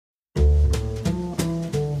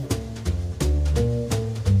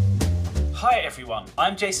Hi everyone,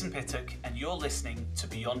 I'm Jason Pittock and you're listening to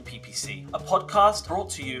Beyond PPC, a podcast brought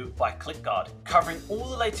to you by ClickGuard, covering all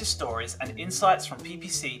the latest stories and insights from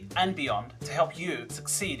PPC and beyond to help you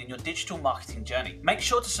succeed in your digital marketing journey. Make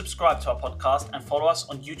sure to subscribe to our podcast and follow us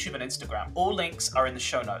on YouTube and Instagram. All links are in the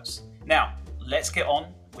show notes. Now, let's get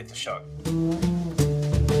on with the show.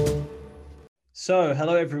 So,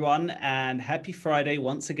 hello everyone and happy Friday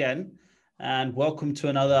once again. And welcome to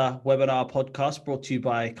another webinar podcast brought to you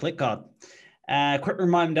by ClickGuard. Quick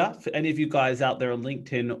reminder for any of you guys out there on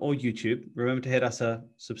LinkedIn or YouTube, remember to hit us a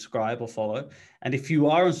subscribe or follow. And if you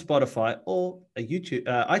are on Spotify or a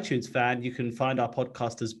iTunes fan, you can find our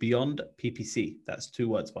podcast as Beyond PPC. That's 2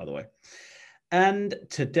 words, by the way. And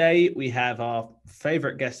today we have our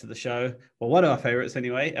favorite guest of the show. Well, one of our favorites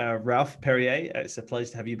anyway, Ralph Perrier. It's a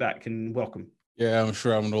pleasure to have you back and welcome. Yeah, I'm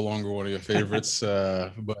sure I'm no longer one of your favorites,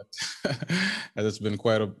 but it's been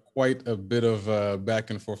quite a bit of back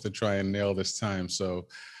and forth to try and nail this time. So,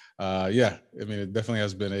 yeah, I mean, it definitely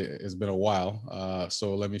it's been a while.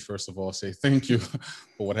 So let me first of all say thank you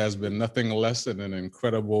for what has been nothing less than an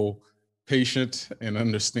incredible, patient and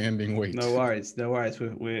understanding wait. No worries.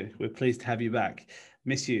 We're pleased to have you back.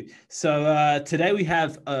 Miss you. So today we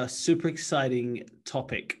have a super exciting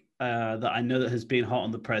topic that I know that has been hot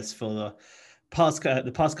on the press for the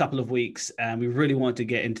past couple of weeks, and we really want to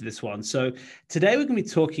get into this one. So today we're going to be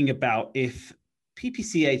talking about if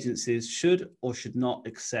PPC agencies should or should not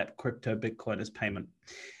accept crypto Bitcoin as payment.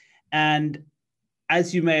 And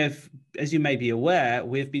as you may be aware,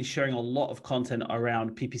 we've been sharing a lot of content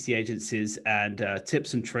around PPC agencies and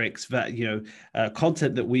tips and tricks that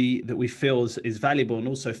content that we feel is valuable, and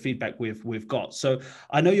also feedback we've got. So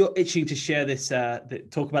I know you're itching to share this,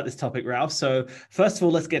 talk about this topic, Ralph. So first of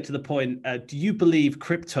all, let's get to the point. Do you believe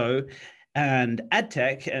crypto and ad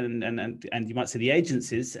tech and you might say the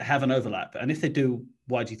agencies have an overlap? And if they do,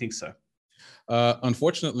 why do you think so?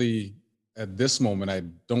 Unfortunately, at this moment, I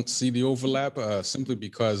don't see the overlap simply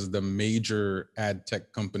because the major ad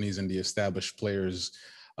tech companies and the established players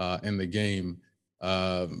in the game,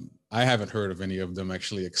 I haven't heard of any of them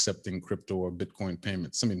actually accepting crypto or Bitcoin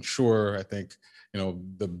payments. I mean, sure, I think,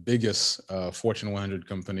 the biggest Fortune 100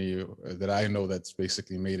 company that I know that's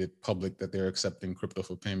basically made it public that they're accepting crypto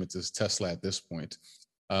for payments is Tesla at this point.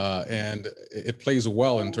 And it plays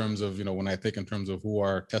well in terms of, when I think in terms of who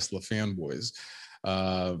are Tesla fanboys.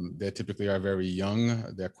 They typically are very young.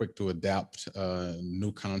 They're quick to adapt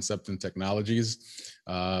new concepts and technologies.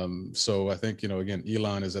 So I think, again,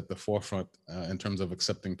 Elon is at the forefront in terms of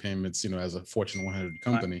accepting payments, as a Fortune 100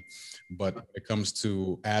 company. But when it comes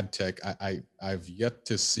to ad tech, I've yet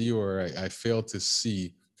to see, or I fail to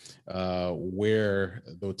see where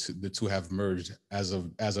the two have merged as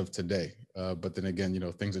of today. But then again,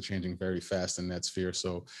 things are changing very fast in that sphere.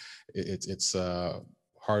 So it's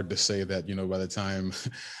hard to say that, by the time,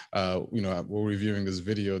 we're reviewing this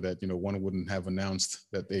video that, one wouldn't have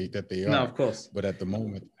announced that they are. No, of course. But at the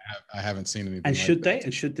moment, I haven't seen anything. And should they? That.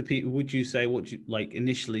 And should the people, would you say,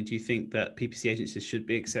 initially, do you think that PPC agencies should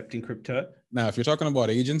be accepting crypto? Now, if you're talking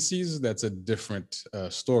about agencies, that's a different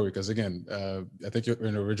story. Because again, I think your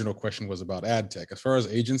original question was about ad tech. As far as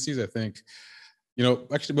agencies, I think,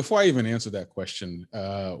 actually, before I even answer that question,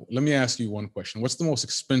 let me ask you one question. What's the most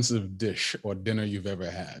expensive dish or dinner you've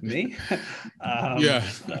ever had? Me? Yeah.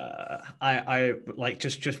 I like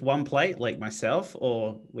just one plate, like myself,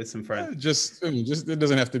 or with some friends? Just it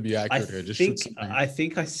doesn't have to be accurate here. I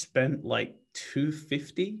think I spent like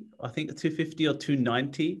 $250. I think $250 or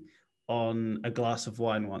 $290 on a glass of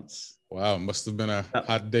wine once. Wow, must have been a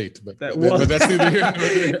hot date, but that's neither here nor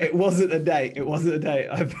there. It wasn't a date.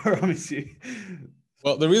 I promise you.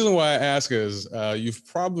 Well, the reason why I ask is you've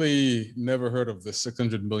probably never heard of the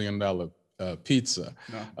 $600 million pizza.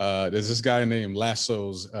 No. There's this guy named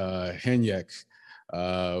Laszlo Hanyecz,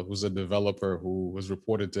 who's a developer who was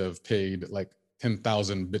reported to have paid like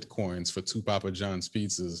 10,000 Bitcoins for 2 Papa John's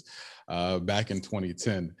pizzas back in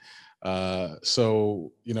 2010.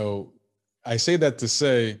 So, I say that to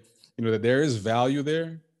say, that there is value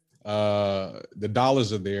there. The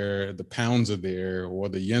dollars are there, the pounds are there, or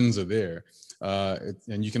the yens are there.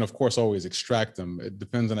 And you can, of course, always extract them. It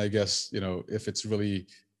depends on, I guess, if it's really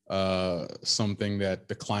something that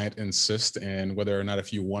the client insists, and whether or not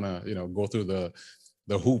if you want to, go through the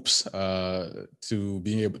hoops to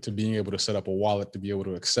being able to set up a wallet to be able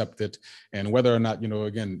to accept it, and whether or not,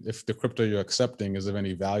 again, if the crypto you're accepting is of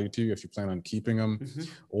any value to you, if you plan on keeping them,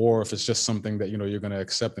 or if it's just something that, you're going to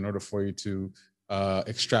accept in order for you to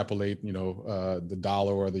extrapolate, the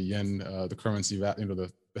dollar or the yen, the currency,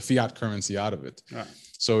 the fiat currency out of it. Right.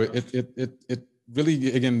 So it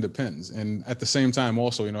really, again, depends. And at the same time,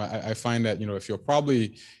 also, I find that, if you're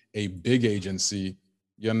probably a big agency,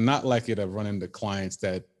 you're not likely to run into clients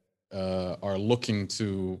that are looking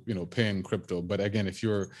to, pay in crypto. But again, if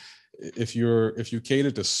you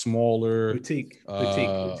cater to smaller Boutique.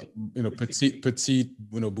 petite,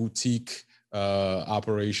 boutique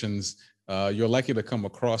operations, you're likely to come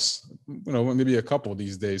across, maybe a couple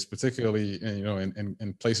these days, particularly,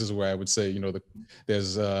 in places where I would say,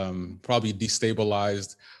 there's probably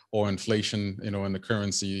destabilized or inflation, in the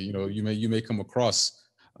currency. You may come across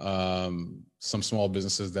some small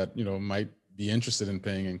businesses that, might be interested in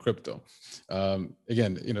paying in crypto.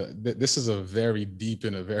 Again, this is a very deep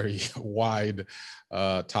and a very wide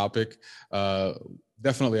topic.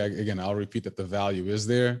 Definitely, again, I'll repeat that the value is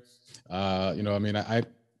there.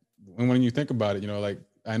 When you think about it, like,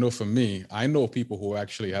 I know for me, I know people who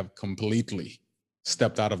actually have completely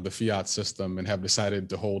stepped out of the fiat system and have decided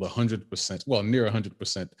to hold 100%, well, near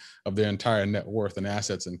 100% of their entire net worth and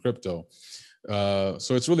assets in crypto.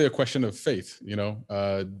 So it's really a question of faith.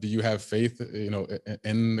 Do you have faith,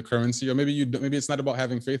 in the currency, or maybe it's not about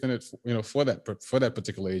having faith in it, for that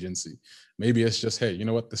particular agency. Maybe it's just, hey, you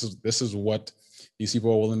know what, this is what these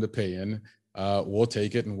people are willing to pay in. We'll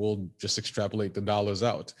take it and we'll just extrapolate the dollars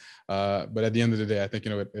out. But at the end of the day, I think,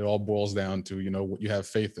 it all boils down to, what you have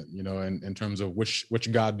faith in, in terms of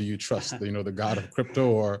which God do you trust, the God of crypto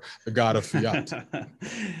or the God of fiat.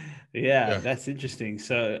 Yeah, that's interesting.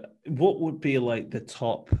 So what would be like the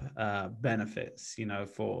top benefits,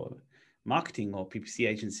 for marketing or PPC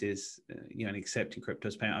agencies, and accepting crypto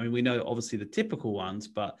as payment? I mean, we know obviously the typical ones,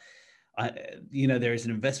 but there is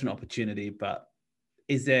an investment opportunity, but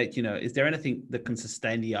is there anything that can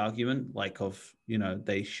sustain the argument, like of,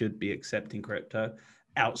 they should be accepting crypto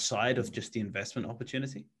outside of just the investment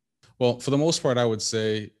opportunity? Well, for the most part, I would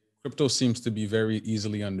say crypto seems to be very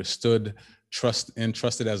easily understood,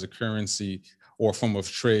 trusted as a currency or form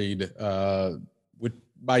of trade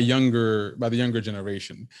by the younger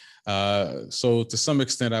generation. So to some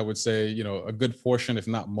extent, I would say, a good portion, if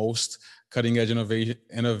not most, cutting edge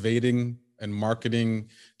innovating and marketing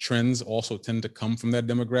trends also tend to come from that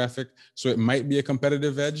demographic. So it might be a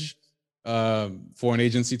competitive edge for an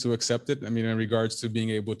agency to accept it. I mean, in regards to being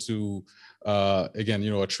able to, again,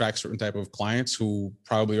 attract certain type of clients who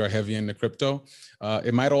probably are heavy into crypto.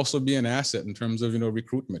 It might also be an asset in terms of,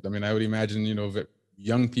 recruitment. I mean, I would imagine,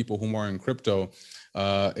 young people who are in crypto,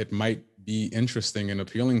 it might be interesting and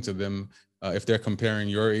appealing to them if they're comparing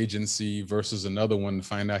your agency versus another one to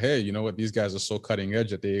find out, hey, you know what, these guys are so cutting edge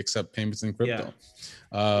that they accept payments in crypto.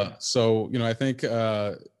 So, I think,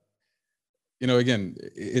 again,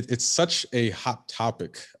 it's such a hot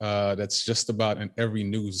topic that's just about in every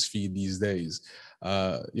news feed these days.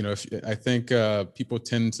 I think people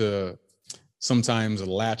tend to sometimes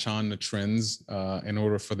latch on to trends in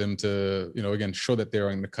order for them to, again, show that they're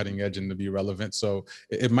on the cutting edge and to be relevant. So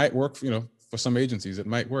it might work, for some agencies, it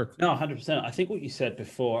might work. No, 100%. I think what you said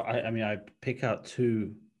before, I pick out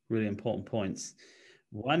two really important points.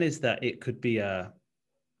 One is that it could be a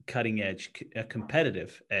cutting edge, a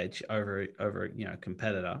competitive edge over a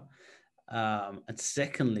competitor. And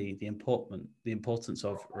secondly, the importance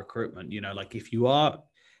of recruitment. Like if you are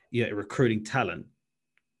recruiting talent,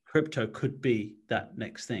 crypto could be that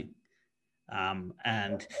next thing.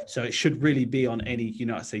 And so it should really be on any,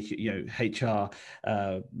 HR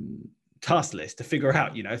task list to figure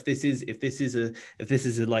out, if this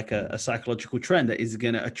is like a psychological trend that is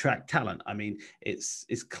going to attract talent. I mean, it's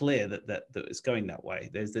clear that it's going that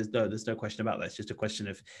way. There's no question about that. It's just a question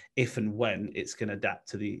of if and when it's going to adapt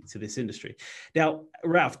to this industry. Now,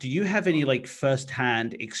 Ralph, do you have any like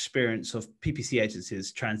firsthand experience of PPC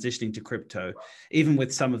agencies transitioning to crypto, even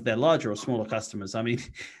with some of their larger or smaller customers? I mean,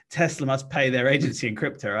 Tesla must pay their agency in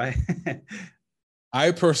crypto, right?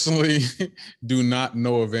 I personally do not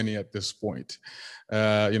know of any at this point.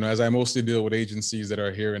 As I mostly deal with agencies that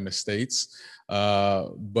are here in the States,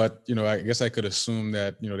 but I guess I could assume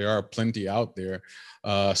that there are plenty out there,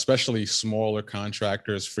 especially smaller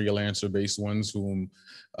contractors, freelancer-based ones, whom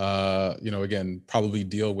again probably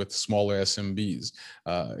deal with smaller SMBs.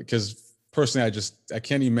 Because personally, I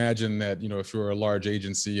can't imagine that if you're a large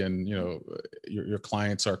agency and your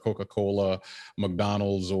clients are Coca-Cola,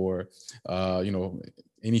 McDonald's, or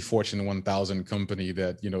any Fortune 1000 company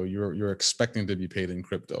that you're expecting to be paid in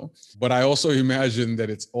crypto. But I also imagine that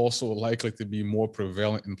it's also likely to be more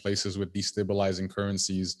prevalent in places with destabilizing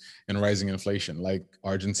currencies and rising inflation, like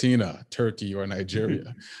Argentina, Turkey, or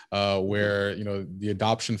Nigeria, where the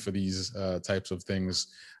adoption for these types of things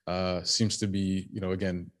seems to be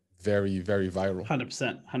again very, very viral.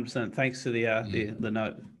 100%. Thanks for the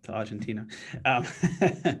note to Argentina.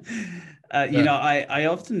 I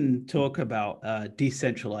often talk about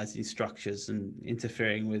decentralizing structures and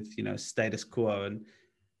interfering with, status quo.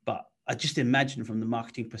 But I just imagine from the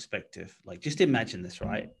marketing perspective, like just imagine this,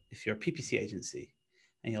 right? If you're a PPC agency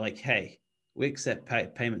and you're like, hey, we accept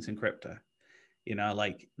payments in crypto,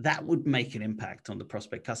 like that would make an impact on the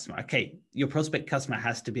prospect customer. Okay, your prospect customer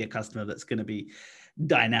has to be a customer that's going to be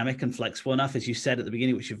dynamic and flexible enough, as you said at the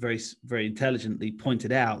beginning, which you very, very intelligently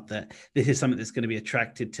pointed out, that this is something that's going to be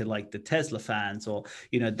attracted to like the Tesla fans or,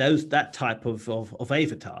 that type of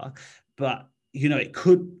avatar. But, it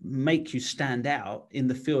could make you stand out in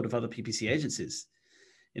the field of other PPC agencies.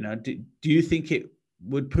 Do you think it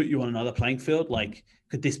would put you on another playing field? Like,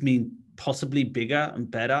 could this mean possibly bigger and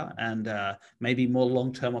better and maybe more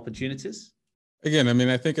long-term opportunities? Again, I mean,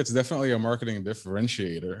 I think it's definitely a marketing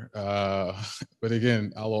differentiator. But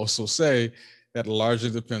again, I'll also say that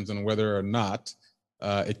largely depends on whether or not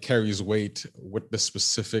it carries weight with the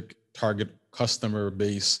specific target customer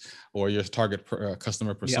base or your target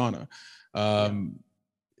customer persona.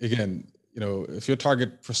 Again, if your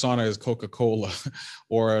target persona is Coca-Cola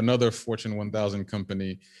or another Fortune 1000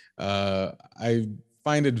 company, I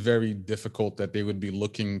find it very difficult that they would be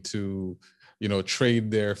looking to trade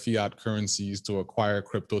their fiat currencies to acquire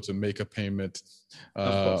crypto to make a payment,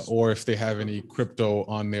 or if they have any crypto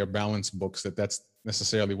on their balance books, that's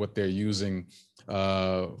necessarily what they're using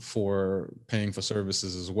for paying for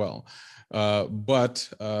services as well. But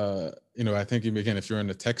I think again, if you're in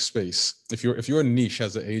the tech space, if your niche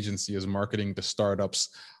as an agency is marketing to startups,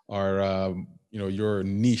 or your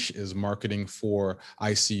niche is marketing for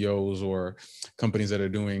ICOs or companies that are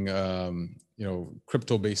doing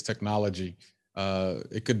crypto-based technology,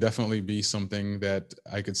 it could definitely be something that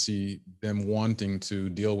I could see them wanting to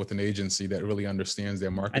deal with an agency that really understands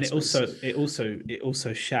their market. And it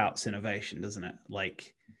also shouts innovation, doesn't it?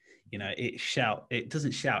 Like, it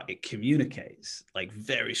doesn't shout, it communicates like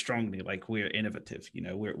very strongly, like we're innovative,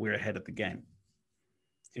 we're ahead of the game.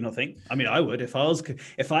 Do you not think? I mean, I would if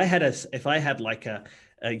I had like a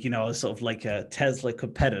sort of like a Tesla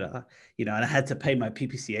competitor, and I had to pay my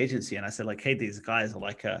PPC agency, and I said like, hey, these guys are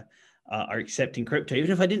like are accepting crypto,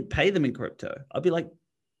 even if I didn't pay them in crypto, I'd be like,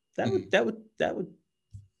 that would.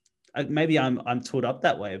 Maybe I'm taught up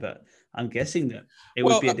that way, but I'm guessing that it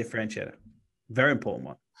would be a differentiator, very important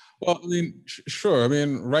one. Well, I mean, sure. I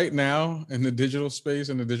mean, right now in the digital space,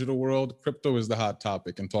 in the digital world, crypto is the hot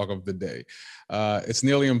topic and talk of the day. It's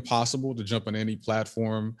nearly impossible to jump on any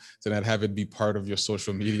platform to not have it be part of your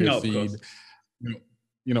social media feed.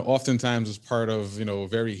 Oftentimes it's part of,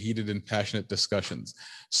 very heated and passionate discussions.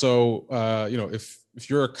 So, if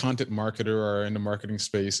you're a content marketer or in the marketing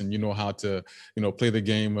space and you know how to, play the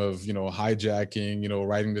game of, hijacking,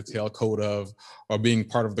 writing the tailcoat of, or being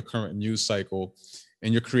part of the current news cycle,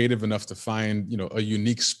 and you're creative enough to find, a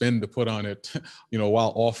unique spin to put on it,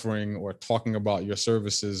 while offering or talking about your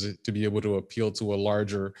services to be able to appeal to a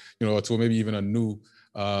larger, to maybe even a new,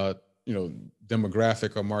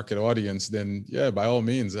 demographic or market audience, then yeah, by all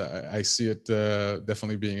means, I see it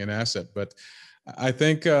definitely being an asset. But I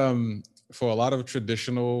think for a lot of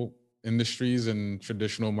traditional industries and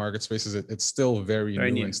traditional market spaces, it's still very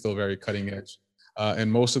new and still very cutting edge.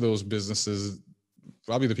 And most of those businesses,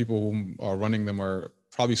 probably the people who are running them are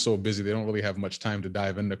probably so busy, they don't really have much time to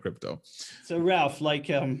dive into crypto. So Ralph, like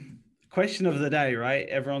question of the day, right?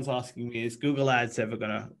 Everyone's asking me, is Google Ads ever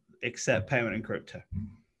going to accept payment in crypto?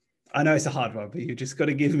 I know it's a hard one, but you just got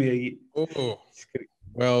to give me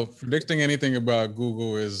Well, predicting anything about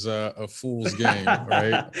Google is a fool's game,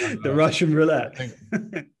 right? The Russian roulette.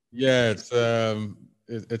 Yeah,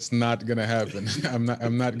 it's not gonna happen.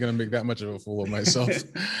 I'm not gonna make that much of a fool of myself.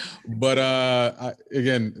 But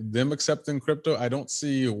again, them accepting crypto, I don't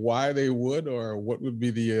see why they would or what would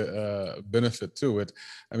be the benefit to it.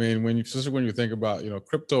 I mean, especially when you think about,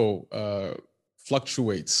 crypto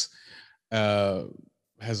fluctuates,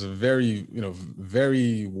 has a very,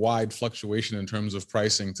 very wide fluctuation in terms of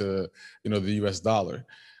pricing to, the US dollar,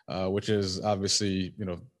 which is obviously,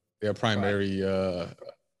 their primary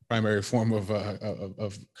primary form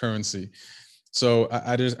of currency. So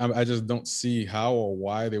I just don't see how or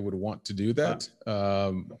why they would want to do that.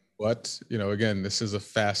 But again, this is a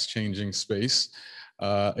fast changing space.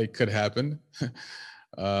 It could happen.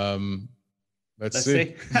 Let's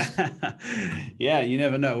see. Yeah, you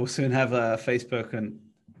never know. We'll soon have Facebook and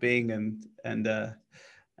Bing and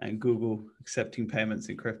Google accepting payments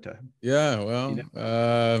in crypto. Yeah, well,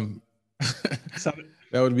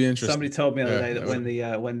 that would be interesting. Somebody told me the other day that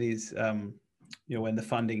when the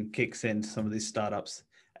funding kicks in, some of these startups,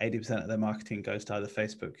 80% of their marketing goes to either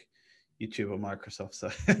Facebook, YouTube or Microsoft. So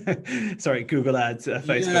sorry, Google Ads,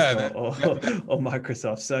 Facebook or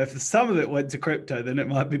Microsoft. So if some of it went to crypto, then it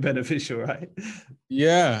might be beneficial, right?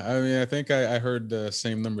 Yeah, I mean, I think I heard the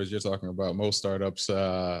same numbers you're talking about. Most startups,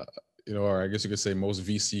 or I guess you could say most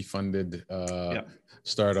VC funded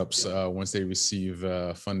startups, once they receive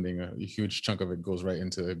funding, a huge chunk of it goes right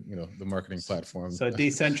into the marketing platform. So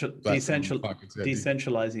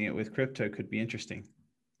decentralizing it with crypto could be interesting.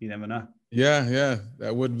 You never know. Yeah,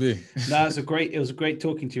 that would be. No, it was great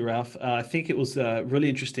talking to you, Ralph. I think it was really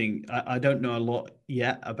interesting. I don't know a lot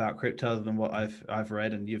yet about crypto other than what I've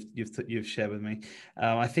read and you've shared with me.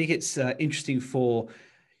 I think it's interesting for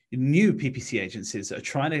new PPC agencies that are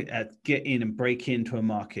trying to get in and break into a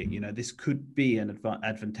market. This could be an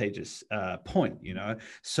advantageous point.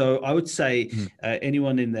 So I would say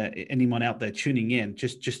anyone out there tuning in,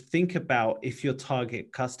 just think about if your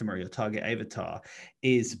target customer, your target avatar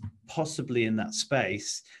is possibly in that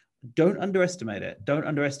space. Don't underestimate it.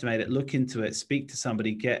 Look into it, speak to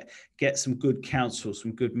somebody, get some good counsel,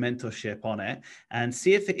 some good mentorship on it, and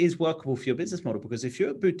see if it is workable for your business model. Because if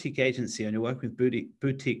you're a boutique agency and you're working with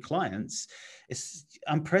boutique clients, it's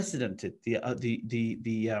unprecedented. The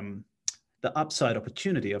upside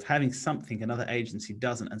opportunity of having something another agency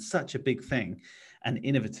doesn't, and such a big thing and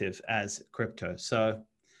innovative as crypto. So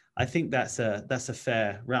I think that's a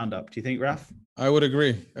fair roundup. Do you think, Ralph? I would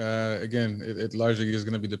agree. Again, it largely is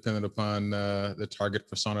going to be dependent upon the target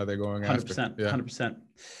persona they're going 100%, after. Yeah. 100%.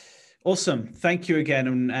 Awesome. Thank you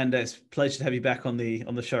again. And it's a pleasure to have you back on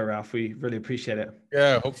the show, Ralph. We really appreciate it.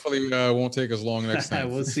 Yeah, hopefully it won't take as long next time.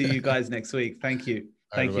 We'll see you guys next week. Thank you.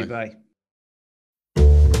 Thank you. Bye.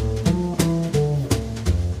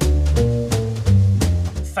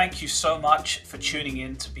 Thank you so much for tuning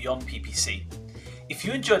in to Beyond PPC. If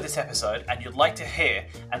you enjoyed this episode and you'd like to hear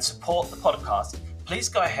and support the podcast, please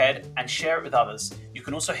go ahead and share it with others. You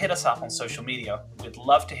can also hit us up on social media. We'd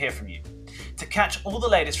love to hear from you. To catch all the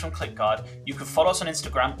latest from ClickGuard, you can follow us on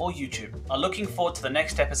Instagram or YouTube. I'm looking forward to the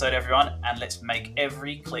next episode, everyone, and let's make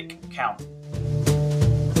every click count.